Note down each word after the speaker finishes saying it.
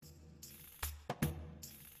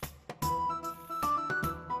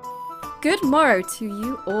Good morrow to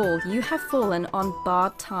you all. You have fallen on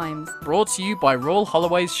Bard Times. Brought to you by Royal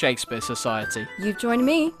Holloway's Shakespeare Society. You've joined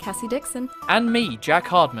me, Cassie Dixon. And me, Jack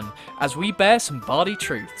Hardman, as we bear some bardy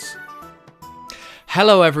truths.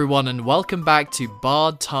 Hello everyone and welcome back to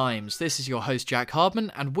Bard Times. This is your host Jack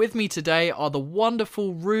Hardman, and with me today are the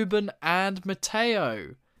wonderful Ruben and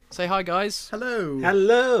Matteo. Say hi guys. Hello.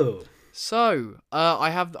 Hello. So, I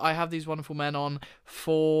have these wonderful men on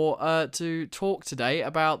for to talk today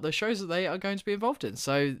about the shows that they are going to be involved in.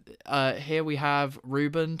 So, here we have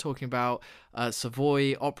Ruben talking about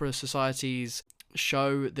Savoy Opera Society's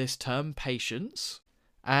show this term, Patience.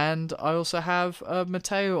 And I also have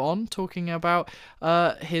Matteo on talking about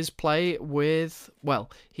his play with,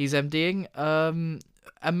 well, he's MDing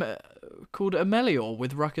called Amelior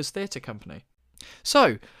with Rucker's Theatre Company.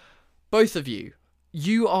 So, both of you.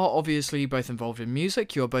 You are obviously both involved in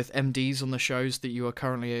music. You are both MDs on the shows that you are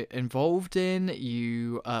currently involved in.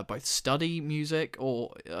 You both study music,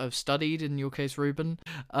 or have studied, in your case, Ruben.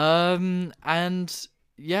 And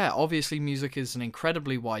yeah, obviously music is an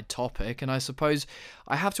incredibly wide topic. And I suppose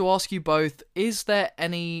I have to ask you both, is there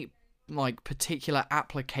any particular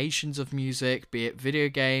applications of music, be it video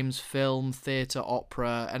games, film, theatre,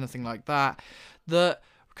 opera, anything like that, that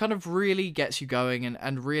kind of really gets you going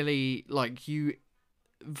and really you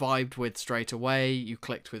vibed with straight away, you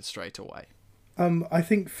clicked with straight away? I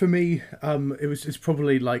think for me, it's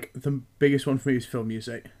probably the biggest one for me is film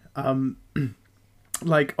music.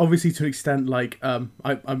 Obviously to an extent, I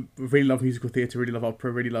really love musical theatre, really love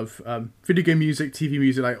opera, really love video game music, TV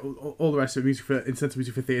music, all the rest of music for incidental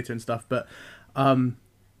music for theatre and stuff. But the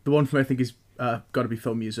one for me I think is got to be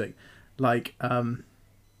film music.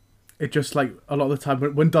 It just a lot of the time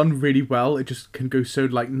when done really well, it just can go so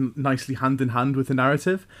nicely hand in hand with the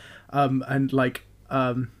narrative, yeah.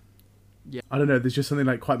 I don't know. There's just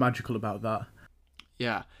something quite magical about that.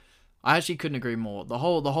 Yeah, I actually couldn't agree more. The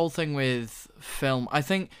whole thing with film, I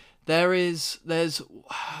think there's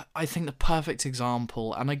I think the perfect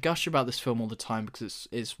example, and I gush about this film all the time because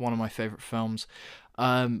it's one of my favorite films.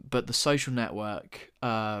 But The Social Network,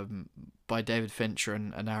 by David Fincher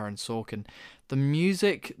and Aaron Sorkin. The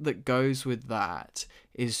music that goes with that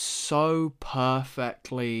is so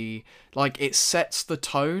perfectly, it sets the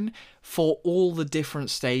tone for all the different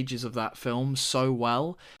stages of that film so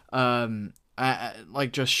well.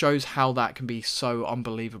 Just shows how that can be so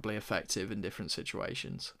unbelievably effective in different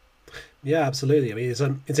situations. Yeah, absolutely. I mean,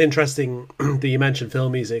 it's interesting that you mentioned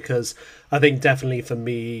film music, because I think definitely for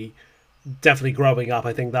me, definitely growing up,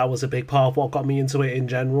 I think that was a big part of what got me into it in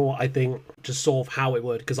general. I think just sort of how it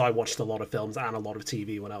would, because I watched a lot of films and a lot of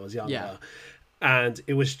TV when I was younger. Yeah. And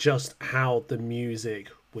it was just how the music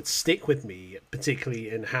would stick with me,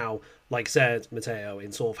 particularly in how, like said Matteo,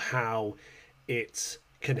 in sort of how it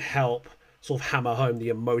can help sort of hammer home the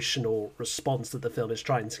emotional response that the film is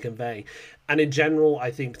trying to convey. And in general,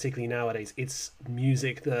 I think particularly nowadays, it's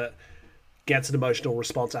music that gets an emotional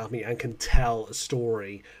response out of me and can tell a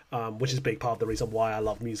story, which is a big part of the reason why I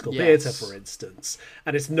love musical theatre, for instance.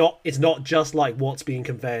 And it's not just what's being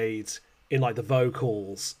conveyed in the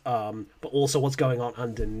vocals, but also what's going on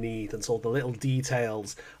underneath and sort of the little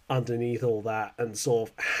details underneath all that, and sort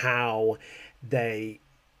of how they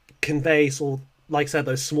convey sort of, like I said,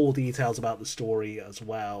 those small details about the story as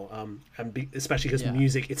well, especially because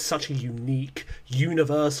music, it's such a unique,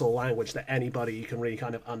 universal language that anybody can really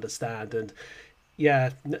kind of understand, and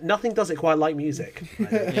nothing does it quite like music.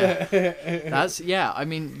 I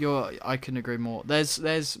mean, I couldn't agree more.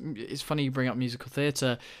 It's funny you bring up musical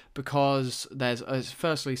theatre, because there's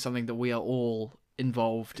firstly something that we are all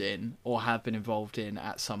involved in or have been involved in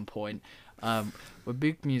at some point. We're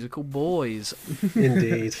big musical boys.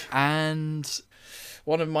 Indeed. And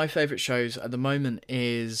one of my favourite shows at the moment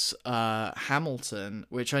is Hamilton,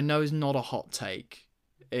 which I know is not a hot take.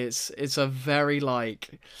 It's a very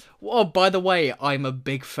well, by the way, I'm a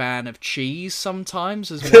big fan of cheese sometimes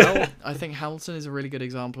as well. I think Hamilton is a really good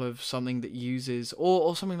example of something that uses,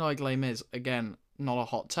 or something like Les Mis, again, not a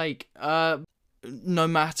hot take. No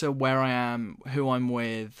matter where I am, who I'm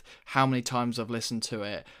with, how many times I've listened to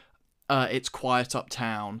it, It's Quiet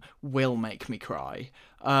Uptown will make me cry.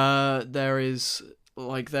 There is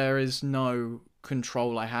no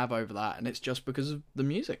control I have over that, and it's just because of the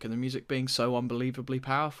music, and the music being so unbelievably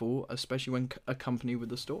powerful, especially when accompanied with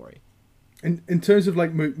the story. In terms of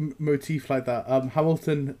motif like that,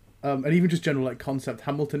 Hamilton, and even just general concept,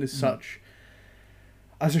 Hamilton is such,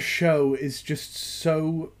 as a show, is just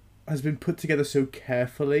so, has been put together so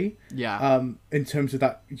carefully. Yeah. In terms of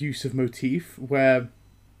that use of motif, where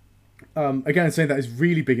again, I'm saying that is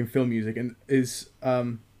really big in film music, and is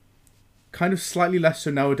kind of slightly less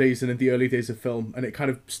so nowadays than in the early days of film, and it kind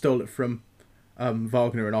of stole it from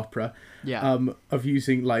Wagner and opera. Yeah. Of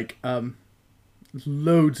using like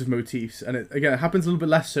loads of motifs, and it happens a little bit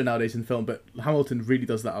less so nowadays in film, but Hamilton really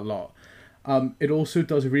does that a lot. It also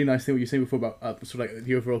does a really nice thing, what you were saying before about sort of like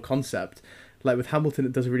the overall concept. Like with Hamilton,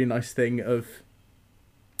 it does a really nice thing of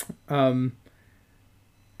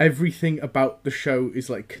everything about the show is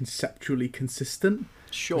like conceptually consistent,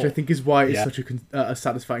 Sure. which I think is why it's such a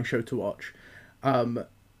satisfying show to watch.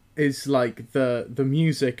 Is like the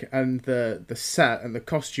music and the set and the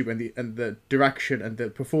costume and the direction and the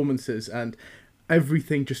performances and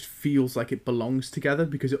everything just feels like it belongs together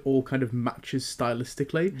because it all kind of matches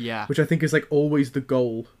stylistically. Yeah. Which I think is like always the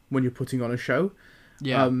goal when you're putting on a show.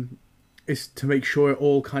 Yeah. Is to make sure it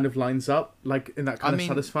all kind of lines up like in that kind of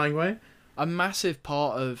satisfying way. A massive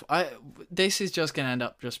part of this is just going to end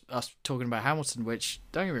up just us talking about Hamilton, which,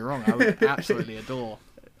 don't get me wrong, I would absolutely adore.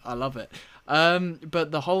 I love it.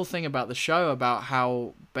 But the whole thing about the show, about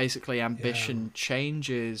how basically ambition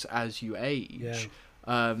changes as you age,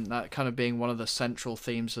 that kind of being one of the central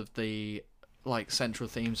themes of the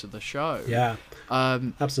show. Yeah.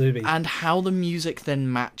 Absolutely. And how the music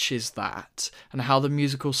then matches that, and how the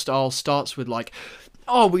musical style starts with like,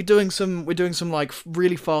 oh, we're doing some like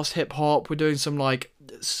really fast hip hop, we're doing some like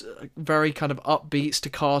very kind of upbeat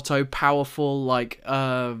staccato, powerful like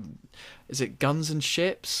is it Guns and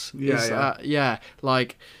Ships? Yeah.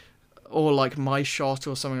 Like, or like My Shot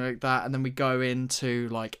or something like that, and then we go into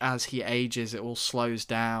like as he ages, it all slows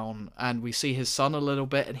down, and we see his son a little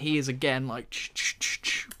bit, and he is again like.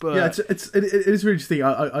 But yeah, it is really interesting.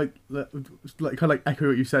 I like kind of like echo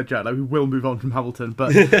what you said, Jack. Like we will move on from Hamilton,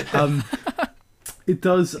 but it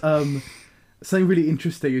does something really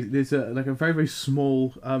interesting. There's a very very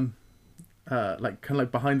small like kind of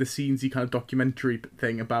like behind the scenes kind of documentary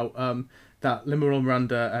thing about that Lin-Manuel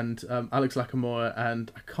Miranda and Alex Lacamoire,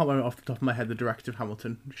 and I can't remember off the top of my head the director of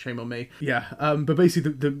Hamilton. Shame on me. Yeah, but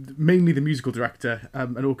basically the mainly the musical director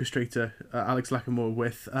and orchestrator Alex Lacamoire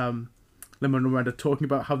with Lin-Manuel Miranda talking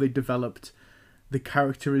about how they developed the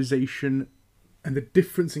characterization and the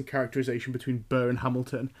difference in characterization between Burr and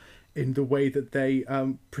Hamilton in the way that they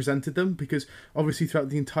presented them, because obviously throughout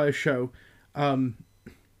the entire show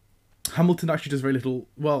Hamilton actually does very little,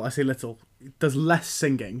 well, I say little, does less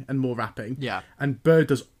singing and more rapping. Yeah. And Bird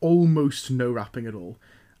does almost no rapping at all.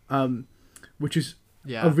 Which is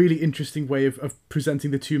a really interesting way of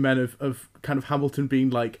presenting the two men of kind of Hamilton being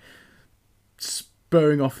like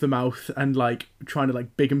spurring off the mouth and like trying to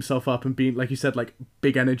like big himself up and being, like you said, like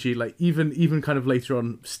big energy, like even kind of later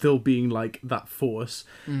on still being like that force,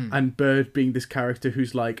 and Bird being this character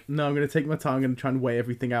who's like, no, I'm going to take my time and try and weigh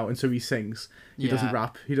everything out, and so he sings. He doesn't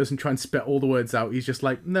rap, he doesn't try and spit all the words out, he's just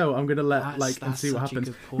like, no, I'm going to let and see what happens.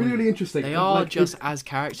 Really, really interesting. They are like, just as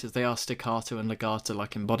characters, they are staccato and legato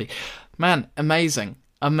like in body. Man, amazing.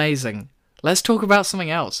 Let's talk about something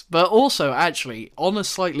else, but also actually on a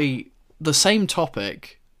slightly the same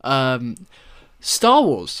topic, Star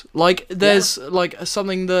Wars. Like there's like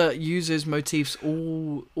something that uses motifs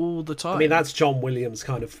all the time. I mean, that's John Williams'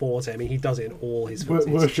 kind of forte. I mean, he does it in all his films.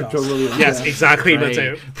 Worship John Williams. Yes, exactly. Pray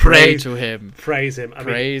to him. Praise him.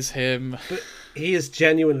 Praise him. But he is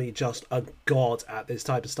genuinely just a god at this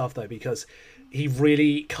type of stuff, though, because he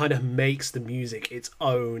really kind of makes the music its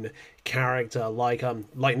own character. Like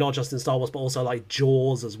not just in Star Wars, but also like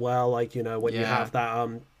Jaws as well. Like, you know, when you have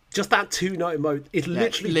that just that two-note mode. It's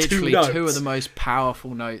literally two notes. Two of the most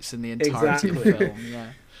powerful notes in the entirety of the film.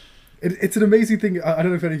 Yeah. It's an amazing thing. I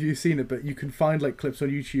don't know if any of you have seen it, but you can find like clips on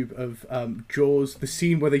YouTube of Jaws, the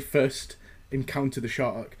scene where they first encounter the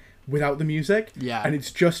shark without the music. Yeah. And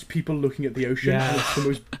it's just people looking at the ocean. Yeah. And it's the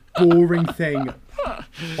most boring thing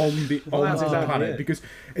on the planet, because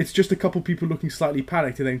it's just a couple people looking slightly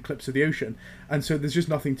panicked and then clips of the ocean, and so there's just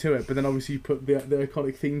nothing to it. But then obviously you put the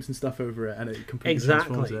iconic themes and stuff over it, and it completely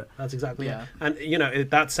transforms it. That's exactly it. And you know,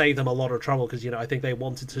 that saved them a lot of trouble, because you know, I think they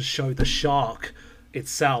wanted to show the shark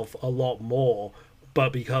itself a lot more,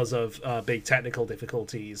 but because of big technical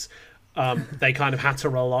difficulties, they kind of had to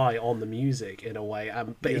rely on the music in a way,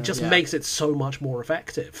 but it just makes it so much more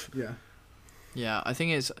effective. I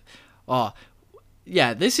think it's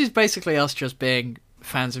this is basically us just being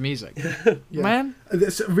fans of music. Man,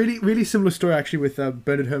 it's a really, really similar story actually with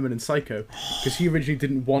Bernard Herrmann in Psycho, because he originally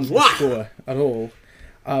didn't want a score at all.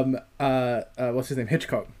 What's his name?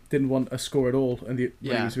 Hitchcock didn't want a score at all when he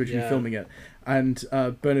was originally filming it, and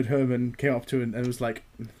Bernard Herrmann came up to him and was like,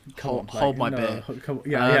 hold my beer.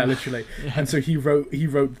 Literally. And so he wrote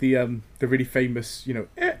the really famous, you know,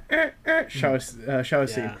 shower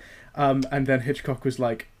scene, and then Hitchcock was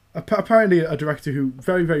like, apparently a director who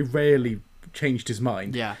very, very rarely changed his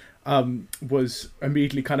mind. was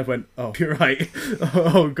immediately kind of went, oh, you're right.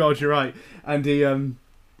 Oh God, you're right. And he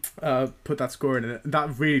put that score in, and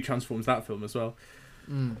that really transforms that film as well.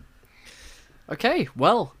 Okay,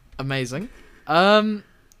 well, amazing.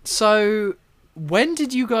 So when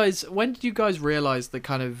did you guys realize that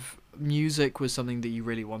kind of music was something that you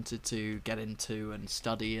really wanted to get into and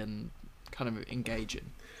study and kind of engage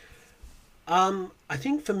in? I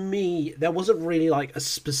think for me, there wasn't really like a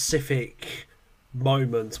specific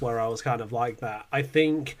moment where I was kind of like that. I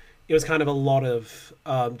think it was kind of a lot of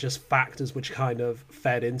just factors which kind of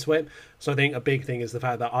fed into it. So I think a big thing is the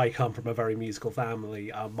fact that I come from a very musical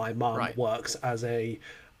family. My mum works as a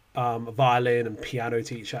violin and piano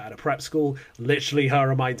teacher at a prep school. Literally, her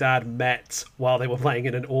and my dad met while they were playing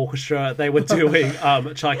in an orchestra. They were doing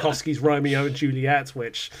Tchaikovsky's Romeo and Juliet,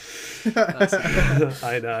 which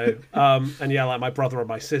I know. And yeah, like my brother and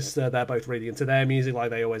my sister, they're both really into their music. Like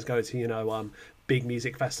they always go to big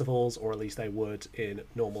music festivals, or at least they would in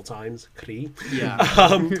normal times. Yeah.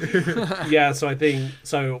 Yeah. So I think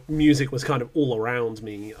music was kind of all around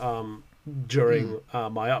me during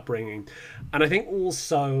my upbringing. And I think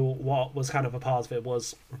also what was kind of a part of it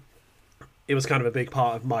was kind of a big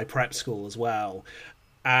part of my prep school as well.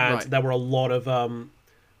 And there were a lot of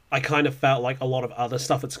I kind of felt like a lot of other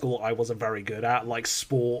stuff at school I wasn't very good at, like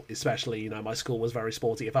sport especially. My school was very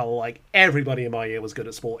sporty. It felt like everybody in my year was good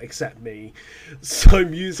at sport except me. So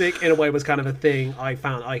music in a way was kind of a thing I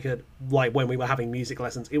found I could, like when we were having music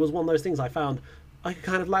lessons, it was one of those things I found I could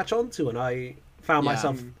kind of latch onto, and I found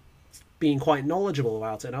myself being quite knowledgeable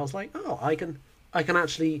about it, and I was like, oh, I can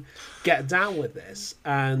actually get down with this.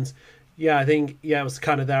 And yeah, I think it was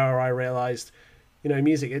kind of there where I realized,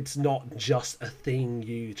 music, it's not just a thing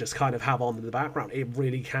you just kind of have on in the background. It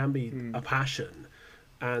really can be a passion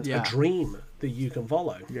and a dream that you can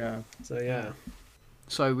follow.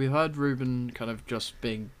 So we've heard Ruben kind of just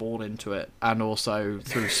being born into it, and also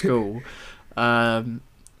through school.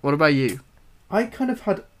 What about you? I kind of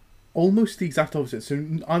had almost the exact opposite. So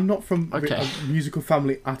I'm not from a musical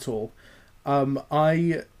family at all. No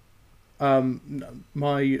one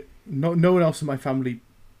else in my family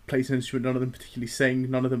plays an instrument. None of them particularly sing.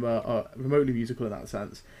 None of them are remotely musical in that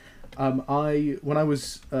sense. When I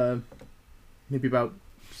was maybe about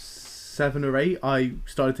 7 or 8, I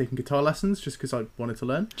started taking guitar lessons just because I wanted to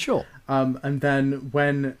learn. Sure. And then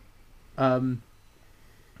when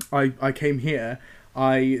I came here,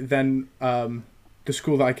 the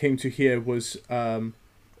school that I came to here was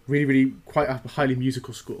really, really quite a highly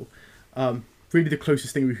musical school. Really the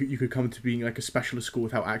closest thing you could come to being like a specialist school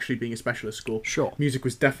without actually being a specialist school. Sure. Music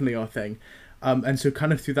was definitely our thing. And so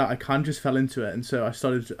kind of through that, I kind of just fell into it. And so I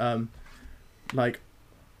started, I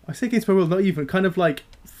say against my will, not even, kind of like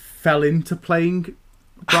fell into playing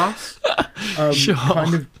brass. Sure.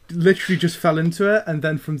 Kind of literally just fell into it. And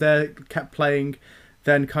then from there, kept playing,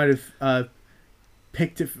 then kind of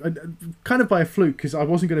picked it kind of by a fluke, because I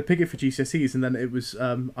wasn't going to pick it for GCSEs, and then it was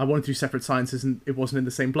I wanted to do separate sciences and it wasn't in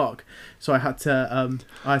the same block, so I had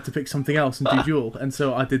to pick something else and do dual, and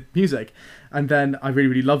so I did music, and then I really,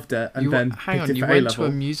 really loved it, and then hang on, you went to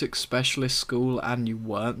a music specialist school and you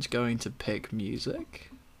weren't going to pick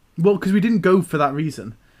music? Well, because we didn't go for that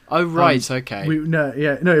reason. Oh right, okay.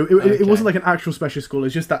 It wasn't like an actual special school.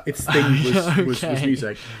 It's just that its thing was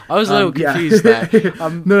music. I was a little confused there.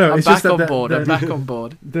 I'm it's back just on board. I'm back on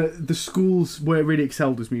board. The schools where it really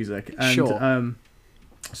excelled was music, and sure.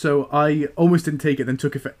 So I almost didn't take it, then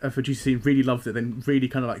took it for GCSE and really loved it, then really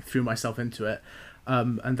kind of like threw myself into it,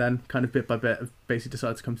 and then kind of bit by bit basically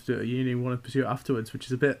decided to come to do it at uni and want to pursue it afterwards, which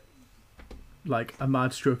is a bit like a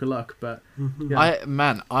mad stroke of luck, but yeah.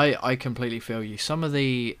 I completely feel you. Some of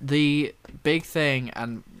the big thing,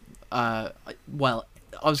 and well,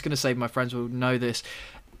 I was going to say my friends will know this.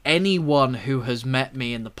 Anyone who has met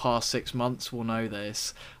me in the past 6 months will know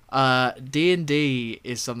this. D&D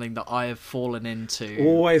is something that I have fallen into.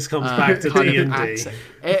 Always comes back to D&D.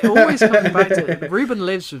 It always comes back to Ruben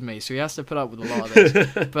lives with me, so he has to put up with a lot of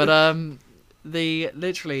this. But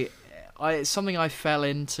it's something I fell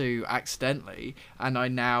into accidentally, and I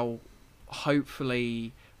now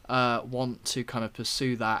hopefully want to kind of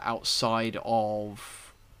pursue that outside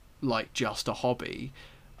of like just a hobby.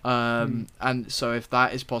 And so if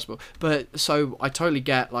that is possible, but so I totally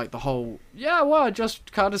get like the whole I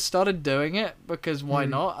just kind of started doing it because why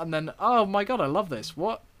not, and then oh my god, I love this.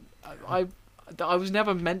 What I was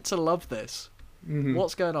never meant to love this.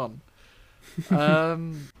 What's going on?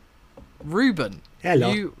 Ruben,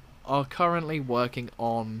 hello. You are currently working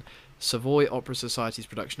on Savoy Opera Society's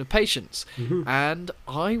production of Patience, and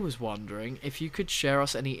I was wondering if you could share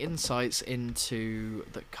us any insights into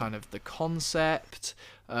the kind of the concept,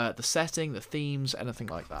 the setting, the themes, anything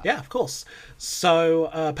like that. Yeah, of course.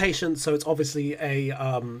 So, Patience, so it's obviously a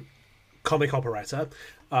comic operetta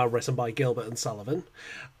written by Gilbert and Sullivan.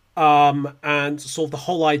 And sort of the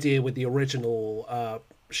whole idea with the original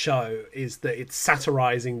show is that it's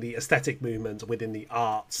satirizing the aesthetic movement within the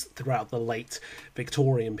arts throughout the late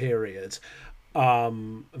Victorian period.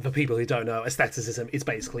 For people who don't know, aestheticism is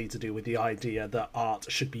basically to do with the idea that art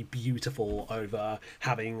should be beautiful over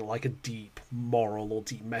having like a deep moral or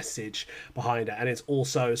deep message behind it, and it's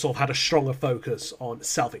also sort of had a stronger focus on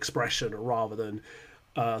self-expression rather than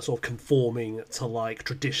sort of conforming to like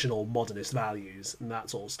traditional modernist values and that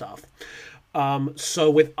sort of stuff. So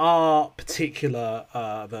with our particular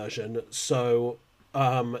version, so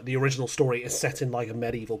the original story is set in like a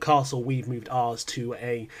medieval castle. We've moved ours to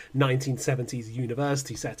a 1970s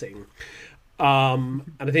university setting. And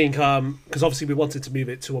I think, because obviously we wanted to move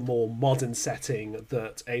it to a more modern setting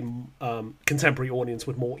that a contemporary audience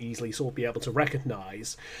would more easily sort of be able to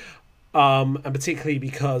recognise. And particularly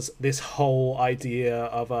because this whole idea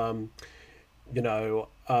of,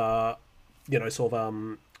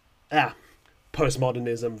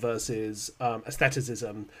 postmodernism versus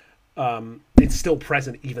aestheticism, it's still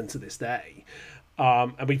present even to this day.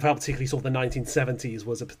 And we felt particularly sort of the 1970s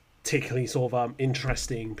was a particularly sort of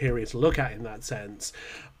interesting period to look at in that sense,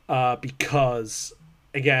 because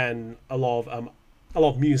again, a lot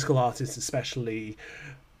of musical artists, especially,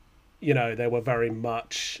 they were very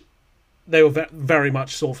much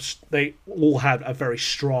sort of, they all had a very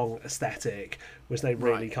strong aesthetic, which they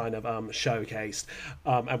really kind of showcased,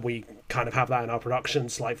 and we kind of have that in our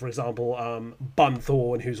productions. Like, for example,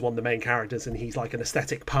 Bunthorne, who's one of the main characters, and he's like an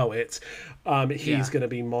aesthetic poet. He's going to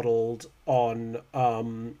be modelled on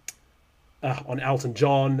Elton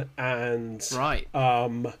John and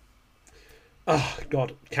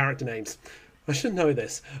character names. I should know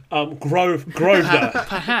this. Grosvenor.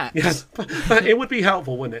 Perhaps. Yes, it would be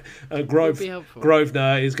helpful, wouldn't it?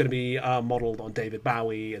 Grosvenor is going to be modelled on David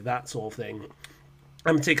Bowie, that sort of thing.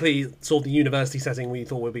 And particularly sort of the university setting we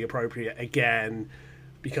thought would be appropriate again,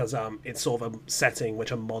 because it's sort of a setting which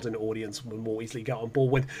a modern audience would more easily get on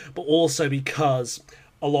board with, but also because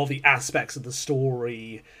a lot of the aspects of the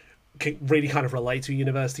story can really kind of relate to a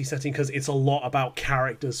university setting, because it's a lot about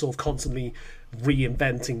characters sort of constantly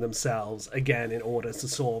reinventing themselves again in order to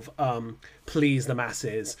sort of please the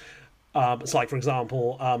masses. It's like, for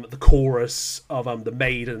example, the chorus of the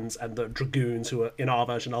maidens and the dragoons, who are in our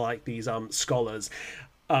version are like these scholars.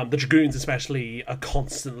 The dragoons especially are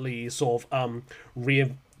constantly sort of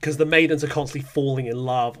because the maidens are constantly falling in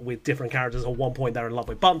love with different characters. At one point they're in love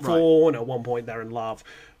with Bunthorne, at one point they're in love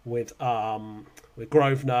with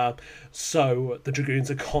Grosvenor. So the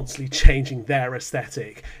dragoons are constantly changing their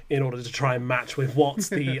aesthetic in order to try and match with what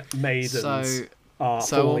the maidens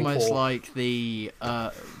so almost for. like the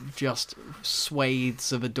just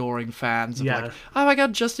swathes of adoring fans of like, oh my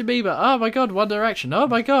god, Justin Bieber, oh my god, One Direction, oh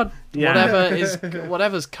my god,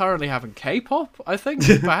 whatever's currently having K-pop, I think,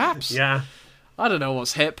 perhaps. I don't know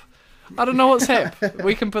what's hip.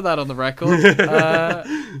 We can put that on the record.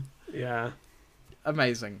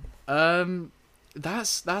 Amazing.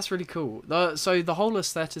 That's really cool. So the whole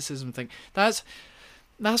aestheticism thing, that's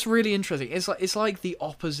really interesting. It's like the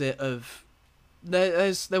opposite of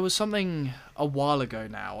there was something a while ago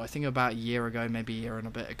now, I think about a year ago, maybe a year and a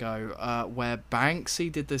bit ago, where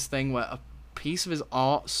Banksy did this thing where a piece of his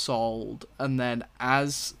art sold, and then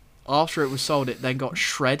after it was sold, it then got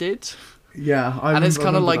shredded. And it's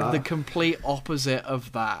kind of like the complete opposite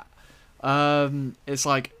of that. It's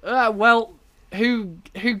like, well, who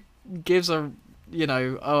gives a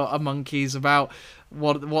monkeys about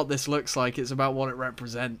what this looks like? It's about what it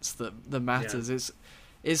represents that matters.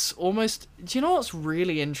 It's almost, do you know what's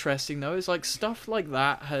really interesting though? It's like stuff like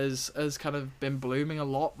that has kind of been blooming a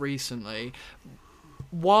lot recently,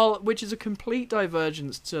 which is a complete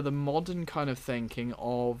divergence to the modern kind of thinking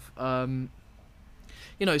of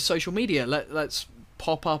social media. Let's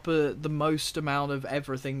pop up the most amount of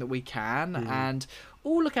everything that we can, and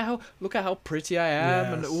look at how pretty I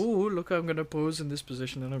am, and look, I'm gonna pose in this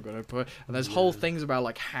position, and I'm gonna put, and there's whole things about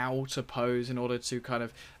like how to pose in order to kind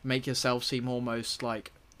of make yourself seem almost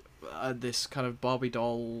like this kind of Barbie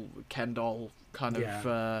doll, Ken doll kind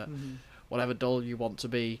of whatever doll you want to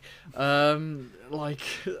be, like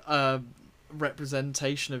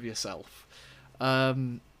representation of yourself.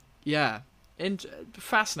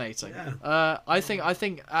 Fascinating. I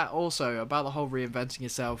think also about the whole reinventing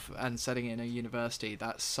yourself and setting it in a university.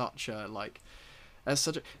 That's I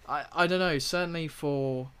don't know. Certainly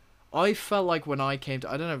I felt like when I came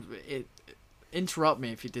to, I don't know. Interrupt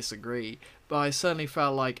me if you disagree, but I certainly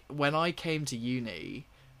felt like when I came to uni,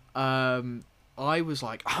 I I was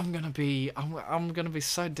like, I'm gonna be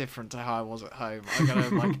so different to how I was at home. I'm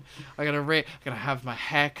gonna have my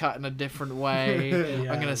hair cut in a different way.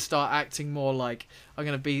 Yeah. I'm gonna start acting more like, I'm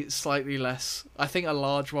gonna be slightly less. I think a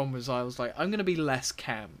large one was, I was like, I'm gonna be less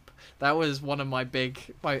camp. That was one of my big.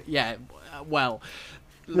 Well,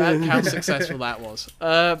 that how successful that was.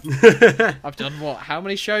 I've done what? How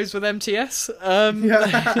many shows with MTS? Only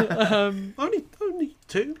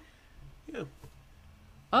 2.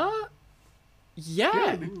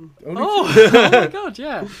 Yeah. Only Oh my god,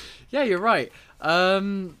 yeah. Yeah, you're right.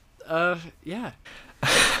 Yeah.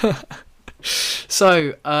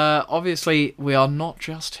 So, obviously, we are not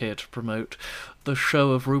just here to promote the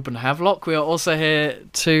show of Ruben Havelock. We are also here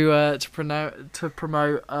to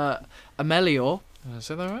promote Amelior. Did I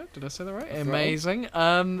say that right? That's amazing.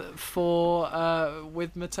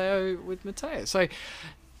 With Matteo. So,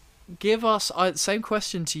 give us same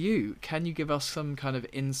question to you. Can you give us some kind of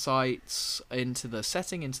insights into the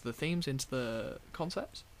setting, into the themes, into the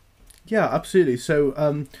concept? Yeah, absolutely.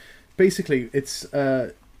 So basically, it's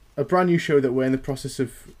a brand new show that we're in the process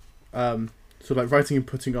of sort of like writing and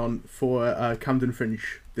putting on for Camden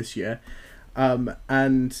Fringe this year,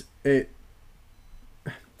 and it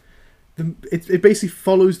basically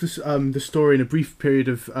follows the story in a brief period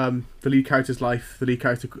of the lead character's life. The lead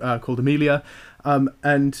character called Amelia,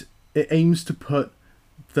 and it aims to put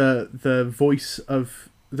the voice of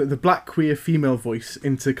the black queer female voice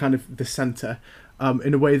into kind of the centre,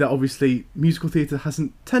 in a way that obviously musical theatre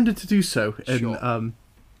hasn't tended to do so in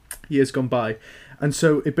years gone by. And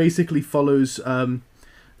so it basically follows the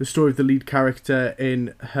story of the lead character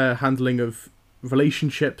in her handling of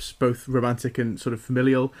relationships, both romantic and sort of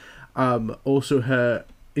familial, also her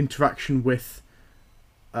interaction with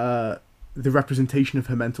the representation of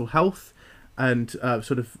her mental health and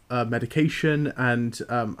sort of medication, and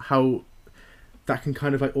how that can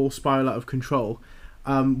kind of like all spiral out of control,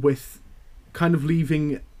 with kind of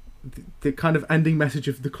leaving the kind of ending message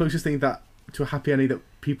of the closest thing that to a happy ending that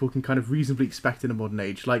people can kind of reasonably expect in a modern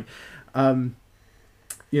age. Like, I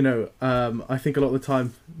think a lot of the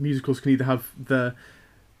time musicals can either have the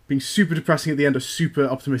being super depressing at the end or super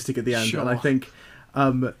optimistic at the end. Sure. And I think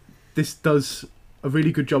this does a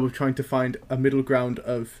really good job of trying to find a middle ground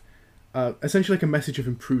of essentially like a message of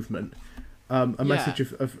improvement, message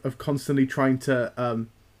of constantly trying to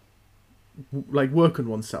work on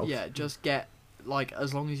oneself. Yeah, just get, like,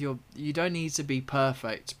 as long as you don't need to be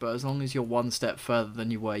perfect, but as long as you're one step further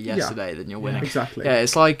than you were yesterday, then you're winning. Exactly. Yeah,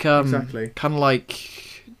 it's like Exactly. kind of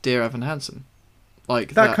like Dear Evan Hansen,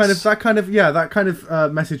 like that kind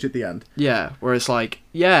of message at the end. Yeah, where it's like,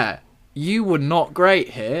 yeah, you were not great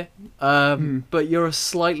here, but you're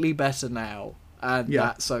slightly better now, and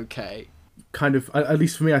that's okay. Kind of, at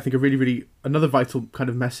least for me, I think a really, really another vital kind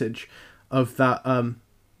of message of that.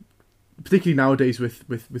 Particularly nowadays with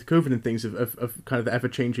COVID and things, of kind of the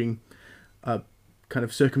ever-changing kind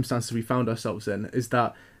of circumstances we found ourselves in, is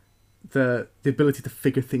that the ability to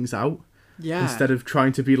figure things out, instead of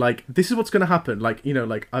trying to be like, this is what's going to happen, like,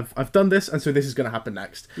 like I've done this and so this is going to happen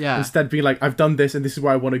next. Instead being like, I've done this and this is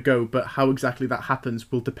where I want to go, but how exactly that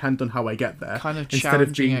happens will depend on how I get there. Kind of instead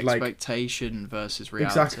of challenging being expectation versus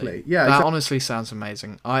reality. Exactly. Yeah. That honestly sounds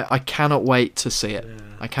amazing. I cannot wait to see it. Yeah.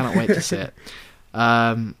 I cannot wait to see it.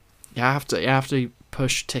 You have to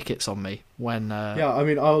push tickets on me when. Yeah, I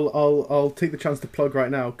mean, I'll take the chance to plug right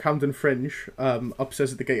now. Camden Fringe,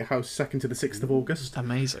 upstairs at the Gatehouse, 2nd to the 6th of August.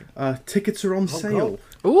 Amazing. Tickets are on sale.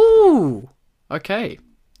 God. Ooh. Okay.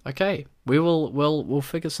 We'll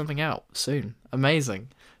figure something out soon. Amazing.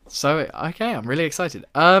 So okay, I'm really excited.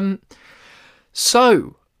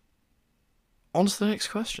 So on to the next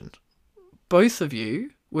question. Both of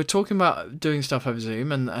you. We're talking about doing stuff over Zoom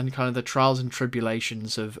and kind of the trials and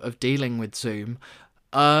tribulations of dealing with Zoom.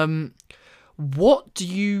 What do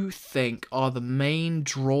you think are the main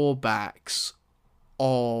drawbacks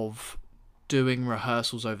of doing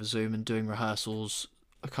rehearsals over Zoom and doing rehearsals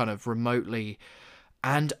kind of remotely?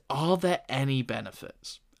 And are there any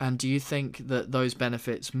benefits? And do you think that those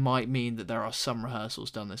benefits might mean that there are some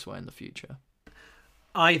rehearsals done this way in the future?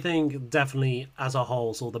 I think definitely as a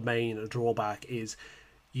whole, so the main drawback is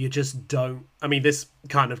you just don't. I mean, this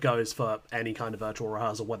kind of goes for any kind of virtual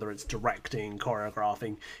rehearsal, whether it's directing,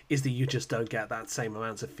 choreographing, is that you just don't get that same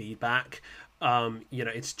amount of feedback.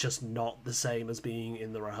 It's just not the same as being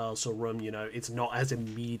in the rehearsal room. It's not as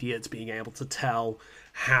immediate being able to tell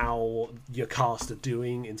how your cast are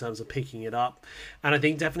doing in terms of picking it up. And I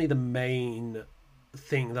think definitely the main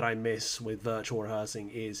thing that I miss with virtual rehearsing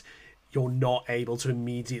is you're not able to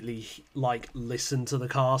immediately listen to the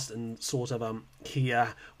cast and sort of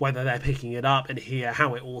hear whether they're picking it up and hear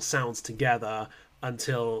how it all sounds together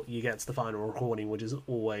until you get to the final recording, which is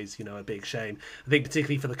always, you know, a big shame. I think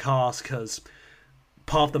particularly for the cast, because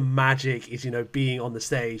part of the magic is, you know, being on the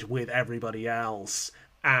stage with everybody else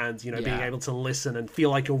and, you know, being able to listen and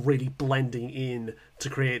feel like you're really blending in to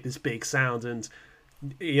create this big sound. And,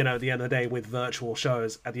 you know, at the end of the day, with virtual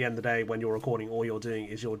shows, at the end of the day, when you're recording, all you're doing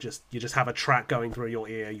is you just have a track going through your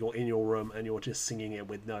ear, you're in your room, and you're just singing it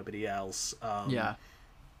with nobody else.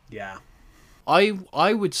 Yeah.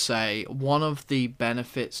 I would say one of the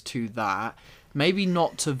benefits to that, maybe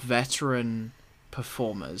not to veteran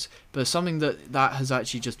performers, but something that has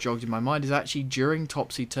actually just jogged in my mind, is actually during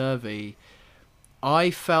Topsy Turvy,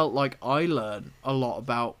 I felt like I learned a lot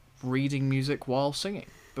about reading music while singing,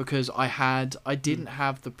 because I didn't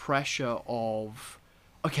have the pressure of,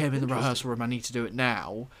 okay, I'm in the rehearsal room, I need to do it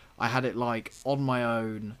now. I had it like on my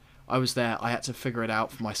own. I was there, I had to figure it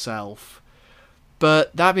out for myself.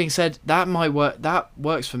 But that being said, that might work. That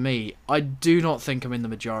works for me. I do not think I'm in the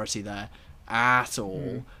majority there at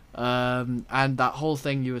all. And that whole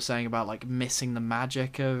thing you were saying about like missing the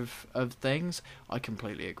magic of things, I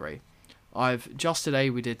completely agree. Just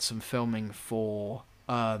today we did some filming for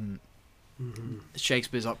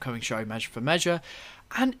Shakespeare's upcoming show Measure for Measure,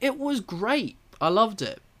 and it was great. I loved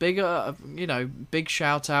it. Big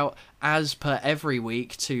shout out as per every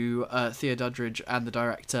week to Theo Dudridge and the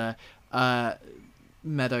director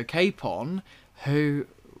Meadow Capon, who,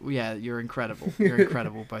 you're incredible. You're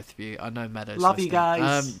incredible, both of you. I know Meadow's love listening. you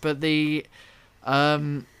guys. But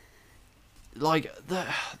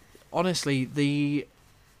honestly, the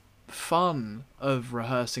fun of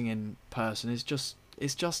rehearsing in person is just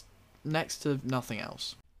next to nothing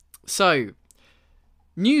else. So,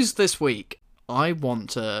 news this week. I want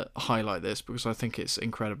to highlight this because I think it's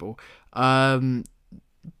incredible.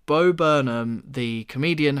 Bo Burnham, the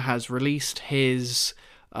comedian, has released his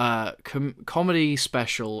comedy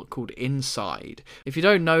special called Inside. If you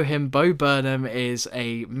don't know him, Bo Burnham is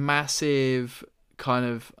a massive kind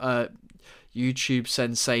of YouTube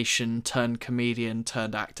sensation turned comedian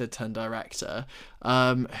turned actor turned director,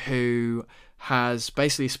 who has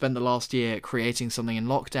basically spent the last year creating something in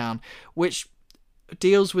lockdown which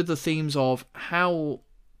deals with the themes of how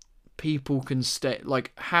people can stay,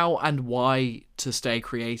 like how and why to stay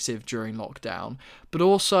creative during lockdown, but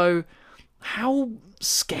also how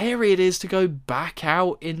scary it is to go back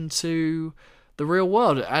out into the real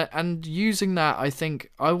world. And using that, I think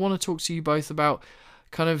I want to talk to you both about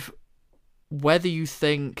kind of whether you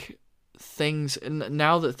think things,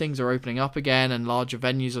 now that things are opening up again and larger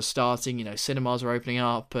venues are starting, you know, cinemas are opening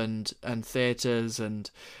up and theatres and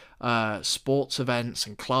sports events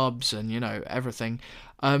and clubs and, you know, everything.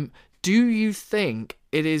 Do you think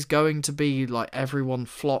it is going to be like everyone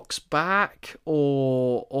flocks back,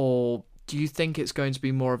 or do you think it's going to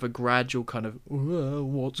be more of a gradual kind of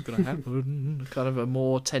what's going to happen, kind of a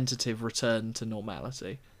more tentative return to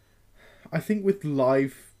normality? I think with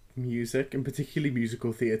live music, and particularly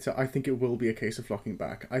musical theatre, I think it will be a case of flocking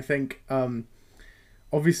back. I think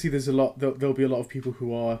obviously there'll be a lot of people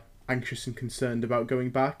who are anxious and concerned about going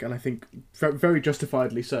back, and I think very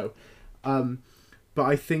justifiably so. But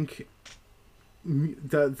I think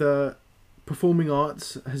the performing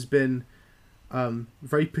arts has been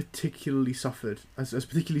very particularly suffered, has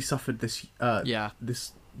particularly suffered this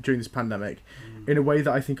during this pandemic, in a way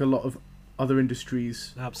that I think a lot of other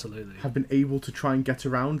industries absolutely have been able to try and get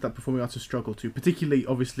around, that performing arts have struggled to, particularly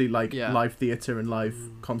obviously like live theatre and live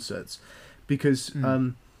concerts, because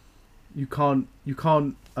you can't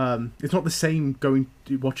it's not the same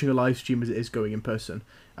watching a live stream as it is going in person,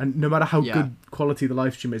 and no matter how good quality the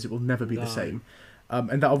live stream is, it will never be the same,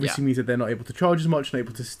 and that obviously means that they're not able to charge as much, not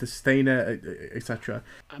able to sustain it, etc.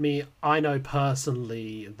 I mean, I know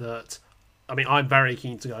personally that, I mean, I'm very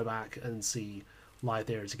keen to go back and see live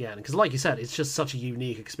theatres again, because like you said, it's just such a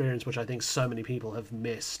unique experience which I think so many people have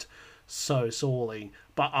missed so sorely.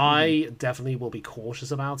 But I definitely will be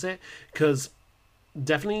cautious about it, because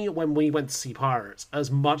definitely when we went to see Pirates,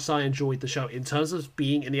 as much as I enjoyed the show, in terms of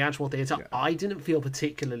being in the actual theatre, I didn't feel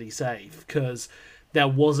particularly safe, because there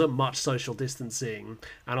wasn't much social distancing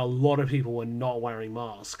and a lot of people were not wearing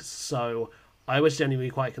masks. So I was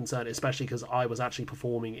genuinely quite concerned, especially because I was actually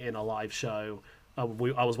performing in a live show. I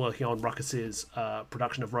was working on Ruckus's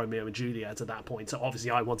production of Romeo and Juliet at that point, so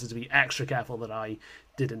obviously I wanted to be extra careful that I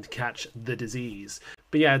didn't catch the disease.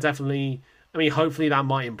 But yeah, definitely, I mean, hopefully that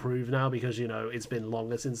might improve now, because, you know, it's been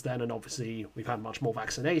longer since then, and obviously we've had much more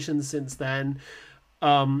vaccinations since then.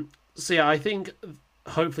 So yeah, I think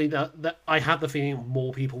hopefully that I have the feeling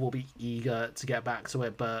more people will be eager to get back to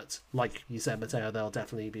it, but like you said, Matteo, there'll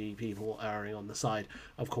definitely be people erring on the side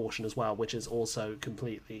of caution as well, which is also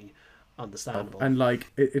completely understandable. And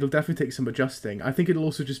like it'll definitely take some adjusting. I think it'll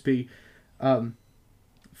also just be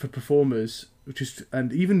for performers,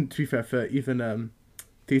 and even to be fair for even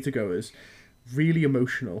theatre goers, really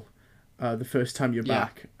emotional the first time you're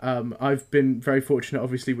back. I've been very fortunate,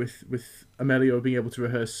 obviously, with Amelio being able to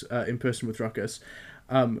rehearse in person with Ruckus.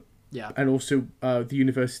 And also the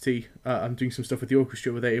university, I'm doing some stuff with the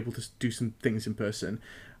orchestra where they're able to do some things in person.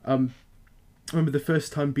 I remember the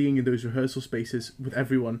first time being in those rehearsal spaces with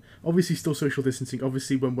everyone, obviously still social distancing,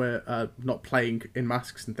 obviously when we're not playing in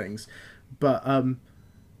masks and things, but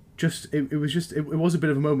it was a bit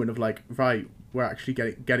of a moment of like, right, we're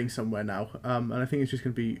actually getting somewhere now, and I think it's just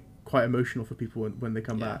going to be quite emotional for people when they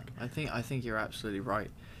come back. I think you're absolutely right,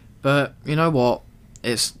 but you know what,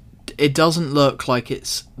 it doesn't look like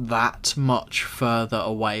it's that much further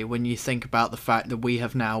away when you think about the fact that we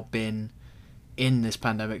have now been in this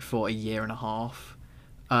pandemic for a year and a half.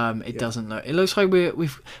 Doesn't look. It looks like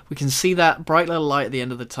we can see that bright little light at the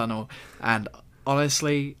end of the tunnel, and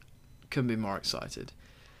honestly, couldn't be more excited.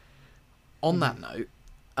 On that note,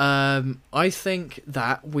 I think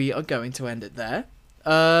that we are going to end it there.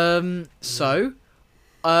 Also,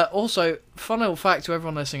 fun little fact to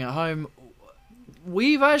everyone listening at home.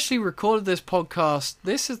 We've actually recorded this podcast.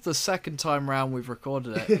 This is the second time round we've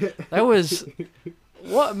recorded it. There was,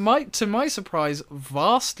 to my surprise,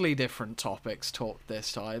 vastly different topics talked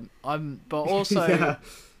this time. But also,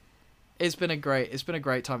 it's been a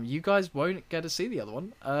great time. You guys won't get to see the other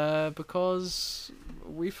one, because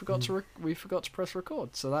we forgot to press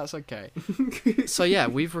record, so that's okay. So yeah,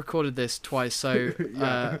 we've recorded this twice. So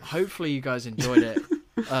hopefully you guys enjoyed it.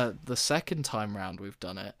 The second time round we've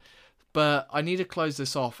done it. But I need to close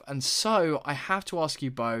this off, and so I have to ask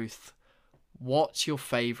you both what your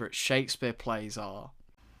favourite Shakespeare plays are.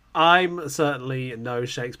 I'm certainly no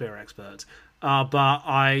Shakespeare expert, but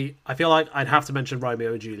I feel like I'd have to mention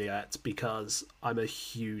Romeo and Juliet because I'm a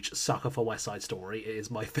huge sucker for West Side Story. It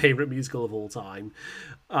is my favourite musical of all time.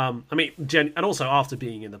 And also after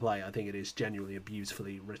being in the play, I think it is genuinely a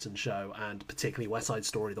beautifully written show, and particularly West Side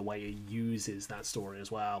Story, the way it uses that story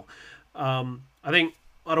as well. I think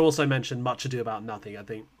I'd also mention Much Ado About Nothing. I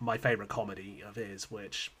think my favourite comedy of his,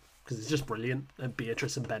 because it's just brilliant, and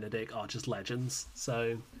Beatrice and Benedict are just legends.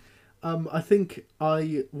 So, I think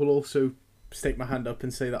I will also stake my hand up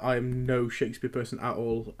and say that I am no Shakespeare person at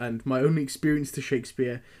all, and my only experience to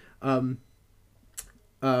Shakespeare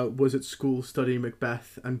was at school studying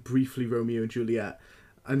Macbeth and briefly Romeo and Juliet,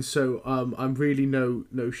 and so I'm really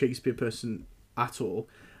no Shakespeare person at all.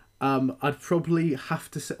 I'd probably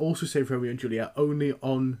have to also say Romeo and Juliet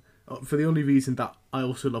for the only reason that I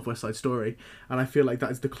also love West Side Story, and I feel like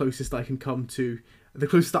that is the closest that I've come to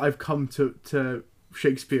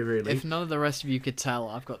Shakespeare, really. If none of the rest of you could tell,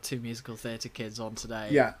 I've got two musical theatre kids on today.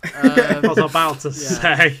 Yeah. I was about to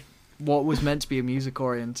say what was meant to be a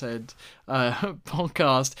music-oriented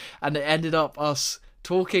podcast, and it ended up us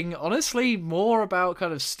talking honestly more about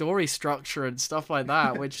kind of story structure and stuff like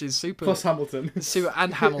that, which is super. Plus Hamilton.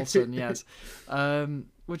 And Hamilton, yes,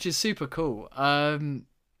 which is super cool.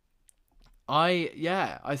 I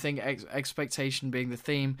think expectation being the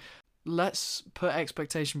theme. Let's put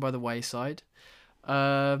expectation by the wayside,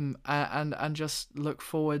 and just look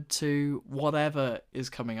forward to whatever is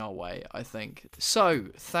coming our way, I think. So,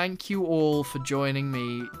 thank you all for joining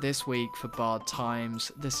me this week for Bard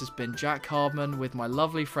Times. This has been Jack Hardman with my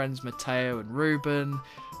lovely friends Matteo and Ruben,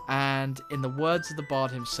 and in the words of the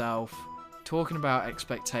Bard himself, talking about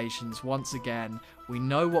expectations once again. We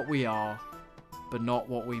know what we are, but not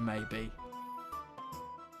what we may be.